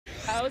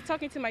I was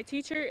talking to my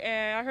teacher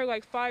and I heard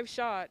like 5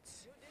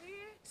 shots.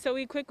 So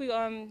we quickly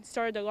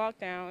started the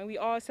lockdown and we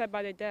all sat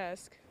by the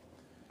desk.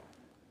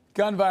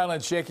 Gun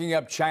violence shaking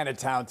up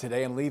Chinatown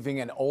today and leaving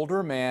an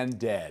older man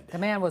dead. The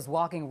man was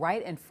walking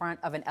right in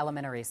front of an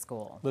elementary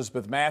school.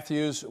 Elizabeth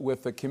Matthews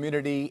with the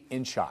community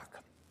in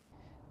shock.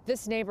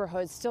 This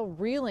neighborhood still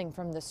reeling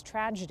from this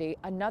tragedy.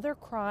 Another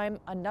crime,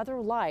 another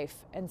life,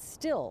 and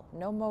still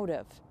no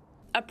motive.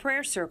 A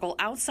prayer circle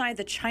outside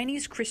the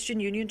Chinese Christian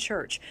Union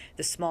Church.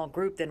 The small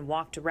group then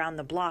walked around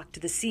the block to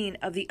the scene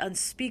of the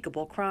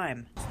unspeakable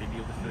crime. They be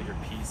able to feel your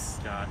peace,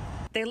 God.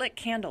 They lit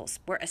candles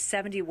where a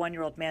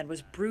 71-year-old man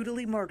was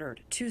brutally murdered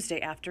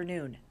Tuesday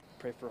afternoon.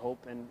 Pray for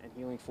hope and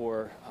healing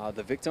for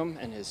the victim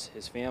and his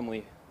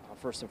family,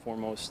 first and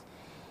foremost.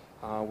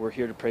 We're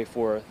here to pray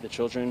for the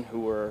children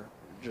who were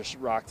just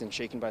rocked and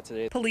shaken by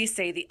today. Police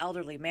say the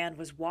elderly man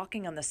was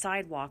walking on the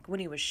sidewalk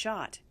when he was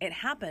shot. It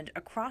happened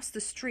across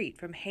the street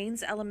from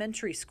Haynes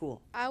Elementary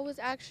School. I was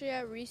actually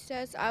at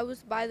recess. I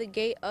was by the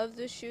gate of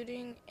the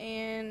shooting,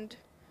 and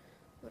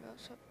what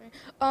else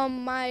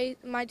happened?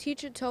 My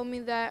teacher told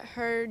me that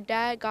her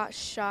dad got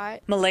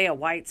shot. Malaya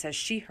White says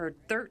she heard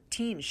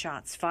 13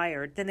 shots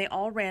fired. Then they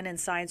all ran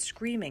inside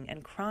screaming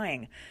and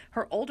crying.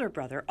 Her older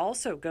brother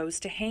also goes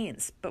to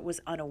Haynes, but was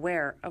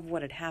unaware of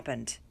what had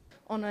happened.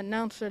 On the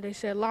announcer, they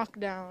said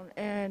lockdown,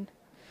 and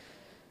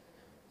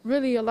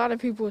really a lot of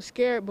people were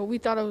scared, but we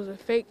thought it was a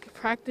fake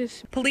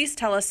practice. Police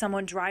tell us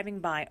someone driving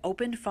by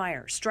opened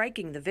fire,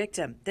 striking the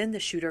victim. Then the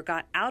shooter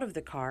got out of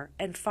the car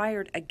and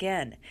fired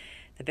again.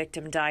 The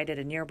victim died at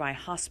a nearby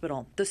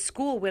hospital. The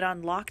school went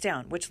on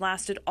lockdown, which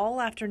lasted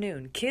all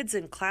afternoon. Kids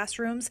in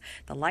classrooms,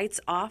 the lights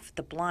off,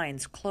 the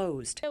blinds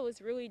closed. It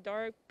was really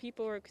dark.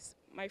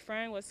 My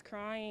friend was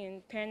crying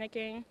and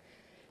panicking.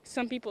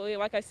 Some people,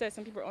 like I said,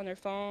 some people were on their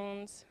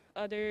phones.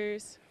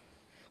 Others,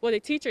 well, the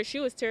teacher, she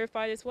was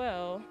terrified as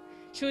well.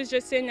 She was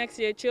just sitting next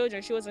to the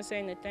children. She wasn't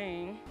saying a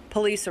thing.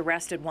 Police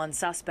arrested one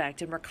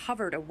suspect and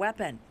recovered a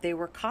weapon. They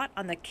were caught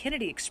on the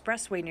Kennedy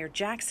Expressway near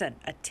Jackson,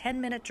 a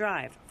 10-minute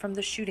drive from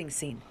the shooting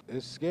scene.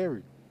 It's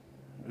scary.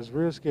 It's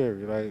real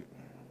scary. Like,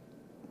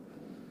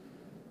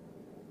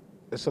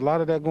 it's a lot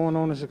of that going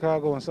on in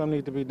Chicago, and something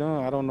needs to be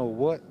done. I don't know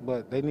what,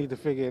 but they need to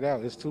figure it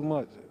out. It's too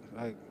much.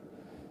 Like,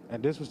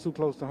 and this was too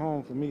close to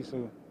home for me,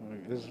 so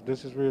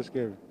this is real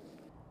scary.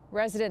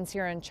 Residents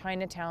here in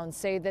Chinatown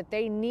say that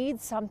they need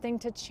something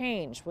to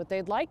change. What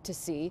they'd like to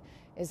see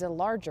is a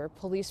larger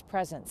police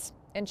presence.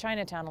 In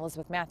Chinatown,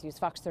 Elizabeth Matthews,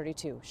 Fox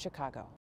 32, Chicago.